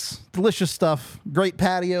Pete's, delicious stuff. Great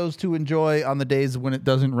patios to enjoy on the days when it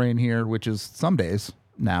doesn't rain here, which is some days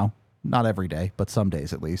now. Not every day, but some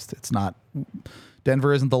days at least. It's not.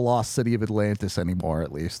 Denver isn't the lost city of Atlantis anymore,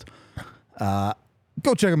 at least.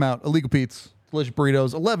 Go check them out. Illegal Pete's, delicious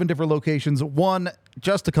burritos, 11 different locations. One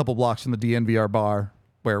just a couple blocks from the DNVR bar,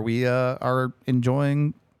 where we are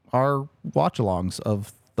enjoying our watch-alongs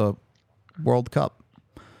of the World Cup.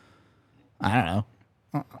 I don't know.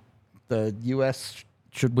 The U.S.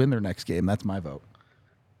 should win their next game. That's my vote.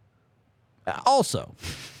 Also,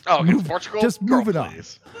 against Portugal. Just moving Girl, on.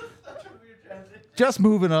 please. Just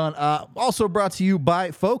moving on. Also brought to you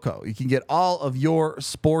by FOCO. You can get all of your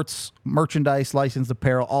sports merchandise, licensed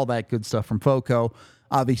apparel, all that good stuff from FOCO.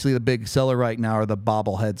 Obviously, the big seller right now are the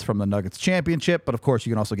bobbleheads from the Nuggets championship, but of course,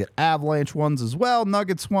 you can also get Avalanche ones as well,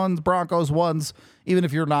 Nuggets ones, Broncos ones. Even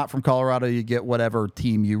if you're not from Colorado, you get whatever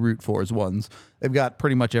team you root for as ones. They've got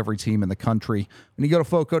pretty much every team in the country. When you go to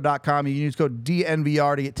FOCO.com, you can use code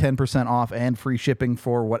DNVR to get 10% off and free shipping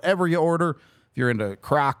for whatever you order. If you're into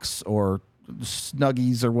Crocs or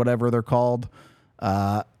Snuggies or whatever they're called,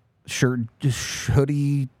 shirt,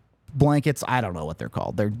 hoodie, blankets, I don't know what they're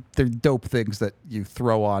called. They're dope things that you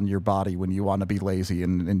throw on your body when you want to be lazy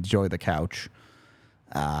and enjoy the couch.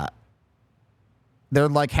 They're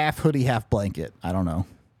like half hoodie, half blanket. I don't know.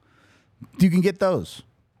 You can get those.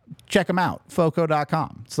 Check them out.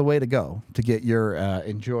 FOCO.com. It's the way to go to get your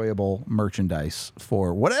enjoyable merchandise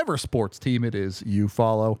for whatever sports team it is you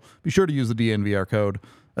follow. Be sure to use the DNVR code.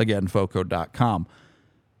 Again, FOCO.com.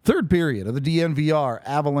 Third period of the DNVR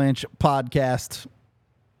Avalanche podcast.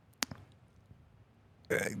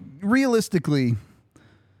 Realistically,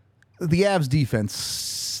 the Avs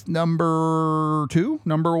defense, number 2,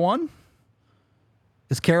 number 1?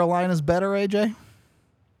 Is Carolina's better, AJ?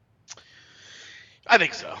 I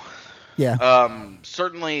think so. Yeah.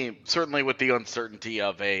 Certainly with the uncertainty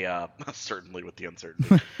of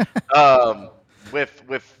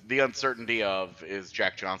with the uncertainty of, is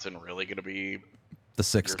Jack Johnson really going to be The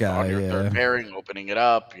sixth guy, your yeah. third pairing, opening it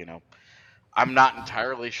up? I'm not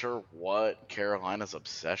entirely sure what Carolina's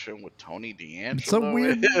obsession with Tony DeAngelo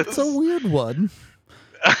is. It's a weird one.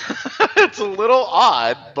 It's a little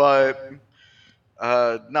odd, but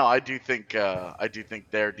no, I do think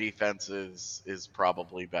their defense is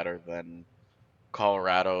probably better than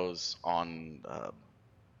Colorado's on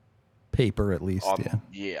Paper, at least.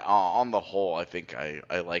 on the whole. I think I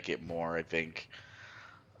like it more. I think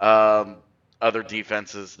other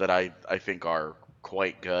defenses that I think are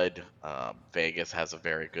quite good. Vegas has a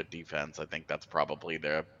very good defense. I think that's probably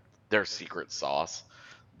their secret sauce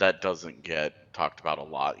that doesn't get talked about a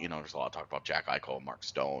lot. There's a lot of talk about Jack Eichel and Mark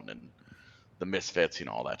Stone and the misfits,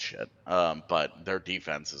 all that shit. But their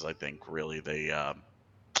defense is, I think, really the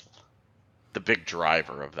big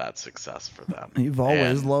driver of that success for them. You've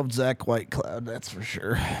always loved Zach Whitecloud, that's for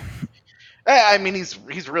sure. I mean, he's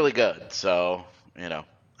really good. So,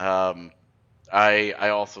 I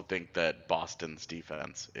also think that Boston's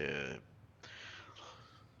defense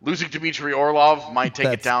losing Dmitry Orlov might take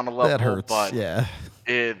it down a level. That hurts, but yeah.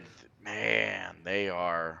 man, they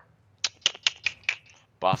are.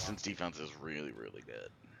 Boston's defense is really, really good.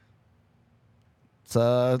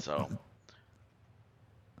 So,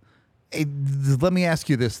 hey, let me ask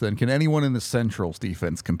you this then: can anyone in the Central's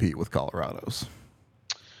defense compete with Colorado's?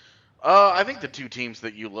 I think the two teams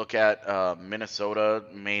that you look at, Minnesota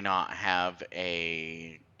may not have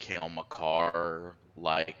a Cale Makar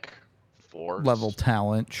like force Level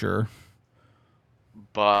talent, sure.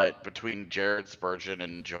 But between Jared Spurgeon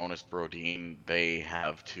and Jonas Brodin, they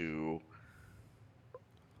have two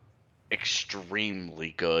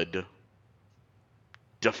extremely good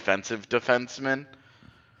defensive defensemen.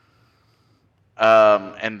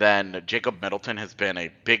 And then Jacob Middleton has been a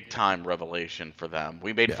big-time revelation for them.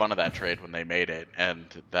 We made fun of that trade when they made it, and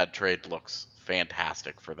that trade looks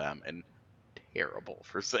fantastic for them and terrible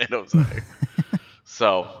for San Jose.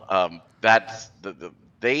 So that's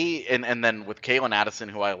and then with Kalen Addison,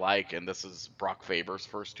 who I like, and this is Brock Faber's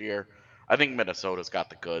first year, I think Minnesota's got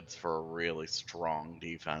the goods for a really strong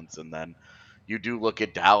defense. And then you do look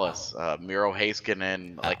at Dallas, Miro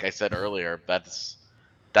Heiskanen, like I said earlier, that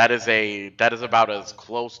is about as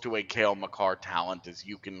close to a Cale Makar talent as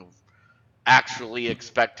you can actually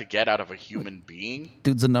expect to get out of a human being.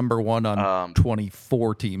 Dude's a number one on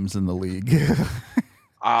 24 teams in the league.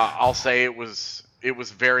 I'll say it was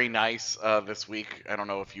very nice this week. I don't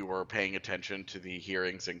know if you were paying attention to the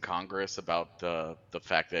hearings in Congress about the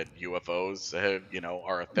fact that UFOs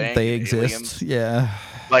are a thing. They exist. Aliens, yeah.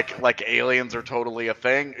 Like aliens are totally a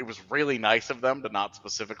thing. It was really nice of them to not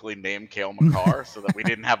specifically name Cale Makar so that we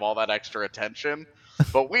didn't have all that extra attention.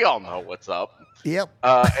 But we all know what's up. Yep.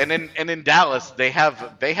 And in Dallas, they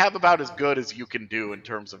have about as good as you can do in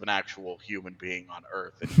terms of an actual human being on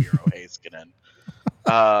Earth in Miro Heiskanen.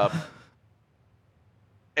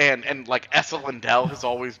 And like Esa Lindell has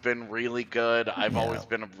always been really good. I've always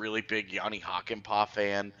been a really big Yanni Hakanpää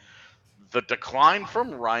fan. The decline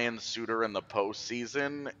from Ryan Suter in the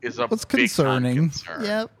postseason is a big concerning. Concern.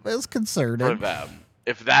 Yeah, it's concerning for them.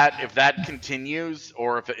 If that continues,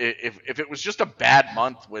 or if it was just a bad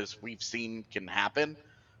month, as we've seen can happen,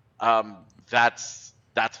 that's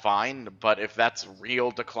fine. But if that's real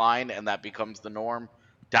decline and that becomes the norm,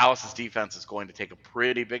 Dallas's defense is going to take a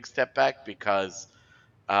pretty big step back because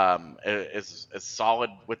as solid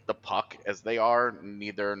with the puck as they are,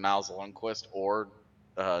 neither Niles Lundqvist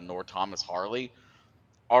nor Thomas Harley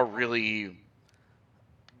are really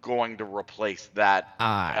going to replace that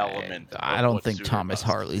element. I don't think Thomas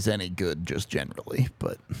Harley's any good just generally,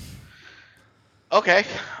 but okay.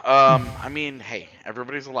 I mean, hey,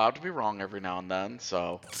 everybody's allowed to be wrong every now and then.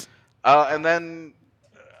 So, and then.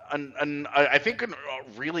 I think a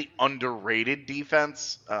really underrated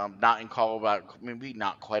defense, not in Colorado, maybe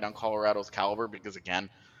not quite on Colorado's caliber, because again,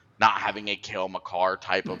 not having a Cale Makar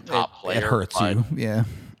type of top player, it hurts you, yeah.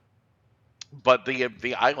 But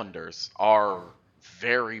the Islanders are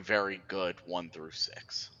very, very good 1 through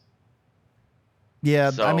 6. Yeah,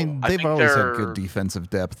 so I mean they've always had good defensive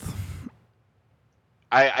depth.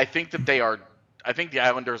 I think that they are. I think the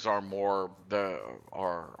Islanders are more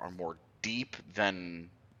deep than.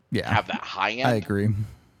 Have that high end. I agree.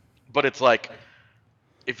 But it's like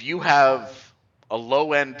if you have a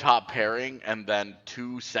low end top pairing and then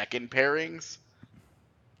 2 second pairings,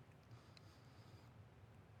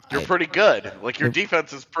 you're pretty good. Like your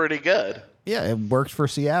defense is pretty good. Yeah, it worked for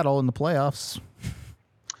Seattle in the playoffs.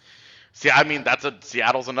 See, I mean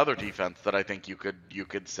Seattle's another defense that I think you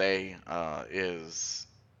could say is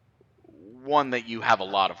one that you have a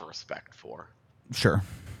lot of respect for. Sure.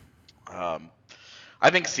 I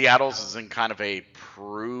think Seattle's is in kind of a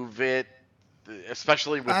prove it,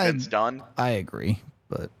 especially with Vince Dunn. I agree,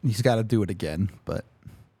 but he's got to do it again. But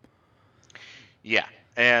yeah,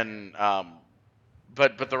 and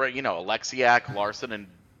but Alexiak, Larson, and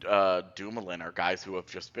Dumoulin are guys who have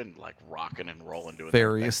just been like rocking and rolling, doing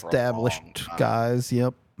very established guys.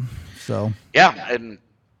 Yep. So yeah, and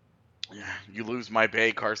you lose my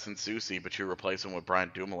Bay Carson Soucy, but you replace him with Brian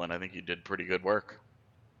Dumoulin. I think you did pretty good work.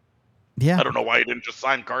 Yeah. I don't know why you didn't just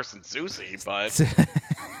sign Carson Soucy, but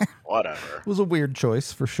whatever. It was a weird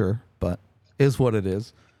choice for sure, but is what it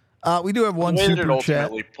is. We do have one super chat. The way it chat.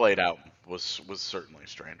 ultimately played out was certainly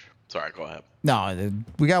strange. Sorry, go ahead. No,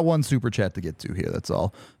 we got one super chat to get to here. That's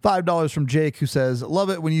all. $5 from Jake, who says,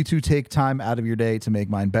 "Love it when you two take time out of your day to make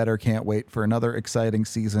mine better. Can't wait for another exciting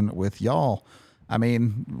season with y'all." I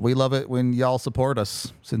mean, we love it when y'all support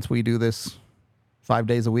us since we do this 5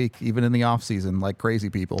 days a week, even in the off season, like crazy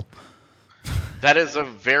people. That is a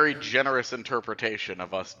very generous interpretation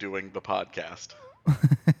of us doing the podcast.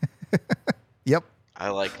 Yep. I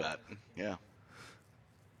like that. Yeah.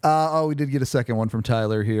 We did get a second one from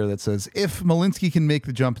Tyler here that says, if Malinsky can make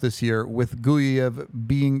the jump this year with Guyev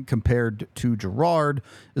being compared to Girard,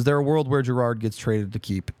 is there a world where Girard gets traded to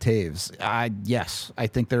keep Taves? Yes. I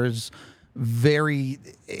think it's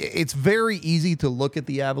very easy to look at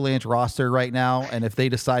the Avalanche roster right now, and if they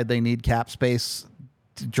decide they need cap space,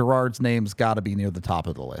 Girard's name's got to be near the top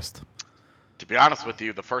of the list. To be honest with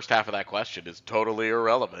you, the first half of that question is totally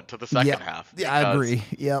irrelevant to the second half. Yeah, I agree.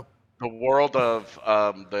 Yep. The world of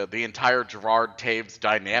the entire Girard Taves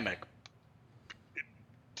dynamic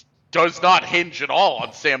does not hinge at all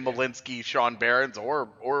on Sam Malinsky, Sean Barons, or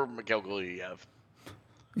Mikhail Gulyayev.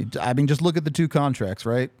 I mean, just look at the two contracts,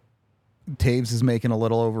 right? Taves is making a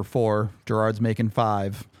little over 4. Girard's making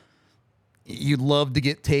 5. You'd love to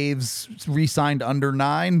get Taves re-signed under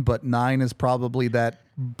 9, but 9 is probably that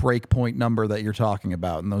breakpoint number that you're talking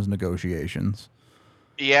about in those negotiations.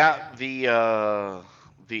 Yeah, the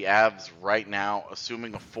Avs right now,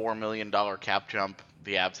 assuming a $4 million cap jump,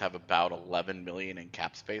 the Avs have about $11 million in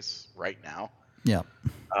cap space right now. Yeah.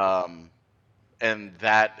 And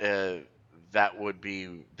that would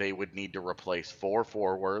be, they would need to replace 4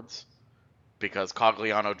 forwards because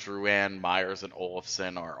Cogliano, Drouin, Myers, and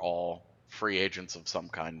Olofsson are all free agents of some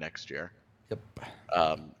kind next year. Yep.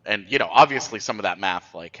 And, obviously some of that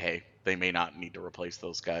math, like, hey, they may not need to replace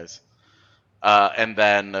those guys. And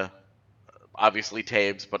then obviously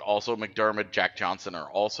Taves, but also McDermott, Jack Johnson are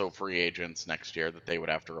also free agents next year that they would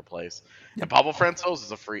have to replace. Yep. And Pablo Francouz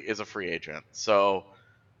is a free agent. So,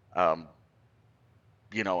 and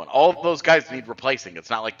all of those guys need replacing. It's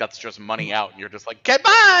not like that's just money out and you're just like, okay,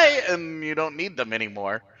 bye, and you don't need them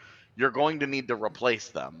anymore. You're going to need to replace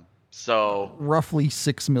them. So roughly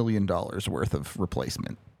 $6 million worth of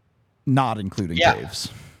replacement, not including Taves.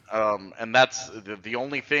 And that's the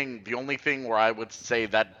only thing. The only thing where I would say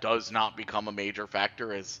that does not become a major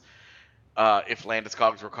factor is if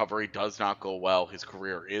Landeskog's recovery does not go well, his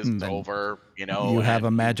career is over. You have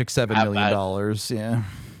a magic $7 million, yeah.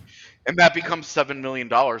 And that becomes $7 million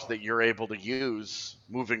that you're able to use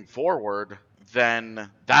moving forward. Then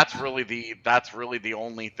that's really the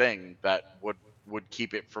only thing that would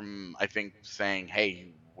keep it from, I think, saying, hey,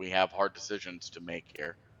 we have hard decisions to make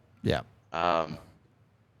here. Yeah.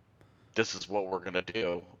 This is what we're gonna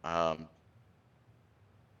do. I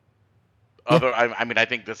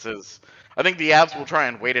think the Avs will try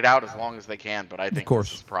and wait it out as long as they can, but I think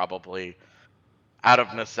this is probably out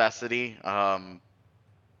of necessity.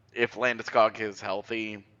 If Landeskog is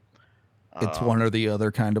healthy, it's one or the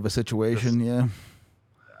other kind of a situation. Yeah.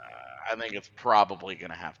 I think it's probably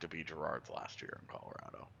going to have to be Girard's last year in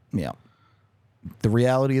Colorado. Yeah. The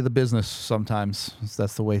reality of the business sometimes.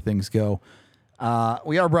 That's the way things go.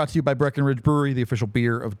 We are brought to you by Breckenridge Brewery, the official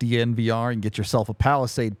beer of DNVR. And get yourself a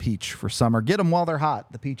Palisade peach for summer. Get them while they're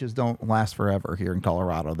hot. The peaches don't last forever here in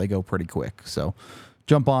Colorado. They go pretty quick. So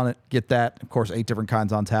jump on it. Get that. Of course, 8 different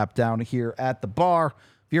kinds on tap down here at the bar.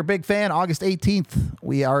 If you're a big fan, August 18th,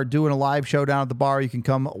 we are doing a live show down at the bar. You can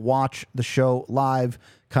come watch the show live.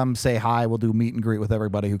 Come say hi. We'll do meet and greet with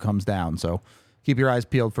everybody who comes down. So keep your eyes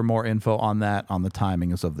peeled for more info on that, on the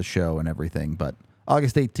timings of the show and everything. But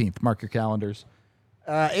August 18th, mark your calendars.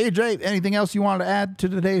 AJ, anything else you wanted to add to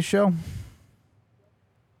today's show?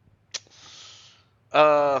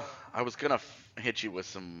 I was going to hit you with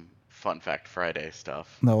some Fun Fact Friday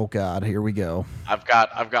stuff. Oh, God, here we go. I've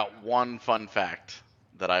got one fun fact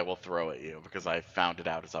that I will throw at you because I found it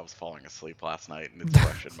out as I was falling asleep last night and it's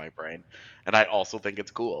fresh in my brain. And I also think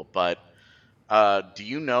it's cool. But do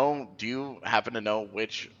you happen to know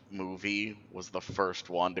which movie was the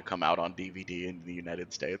first one to come out on DVD in the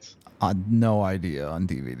United States? No idea on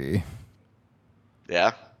DVD.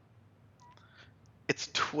 Yeah? It's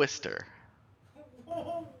Twister.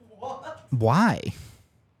 What? Why?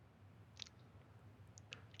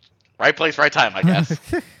 Right place, right time, I guess.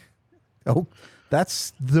 Oh,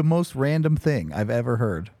 that's the most random thing I've ever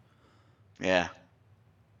heard. Yeah.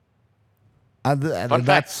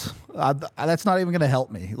 That's not even going to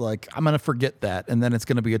help me. Like, I'm going to forget that, and then it's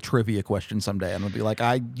going to be a trivia question someday. I'm going to be like,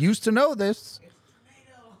 I used to know this.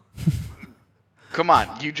 Come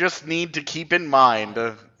on, you just need to keep in mind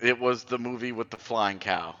it was the movie with the flying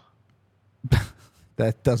cow.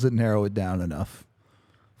 That doesn't narrow it down enough.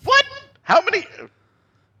 What? How many?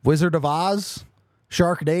 Wizard of Oz?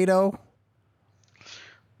 Sharknado?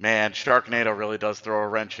 Man, Sharknado really does throw a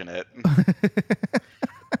wrench in it.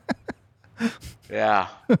 Yeah.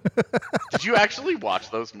 Did you actually watch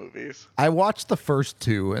those movies? I watched the first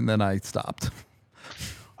 2 and then I stopped.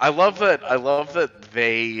 I love that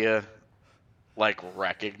they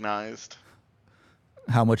recognized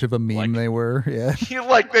How much of a meme they were. Yeah.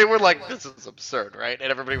 Like they were like, this is absurd, right?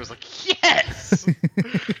 And everybody was like, yes.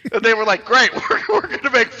 And they were like, great, we're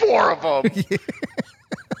gonna make 4 of them. Yeah.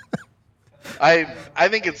 I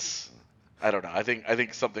think it's, I don't know. I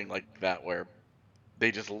think something like that where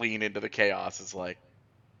they just lean into the chaos is like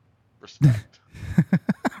respect.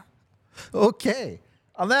 Okay.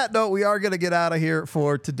 On that note, we are going to get out of here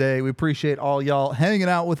for today. We appreciate all y'all hanging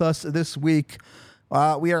out with us this week.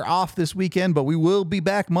 We are off this weekend, but we will be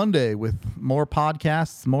back Monday with more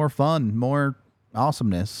podcasts, more fun, more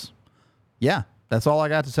awesomeness. Yeah, that's all I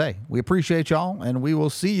got to say. We appreciate y'all, and we will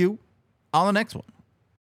see you on the next one.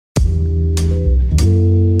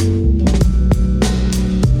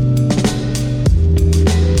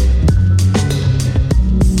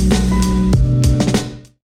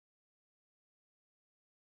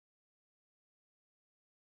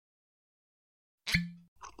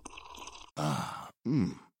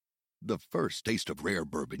 The first taste of rare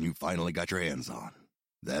bourbon you finally got your hands on.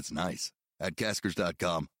 That's nice. At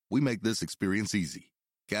Caskers.com, we make this experience easy.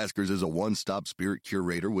 Caskers is a one-stop spirit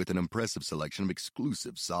curator with an impressive selection of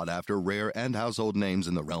exclusive, sought-after, rare, and household names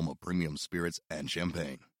in the realm of premium spirits and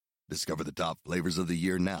champagne. Discover the top flavors of the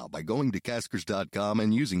year now by going to Caskers.com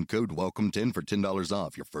and using code WELCOME10 for $10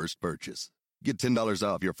 off your first purchase. Get $10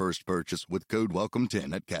 off your first purchase with code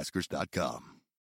WELCOME10 at Caskers.com.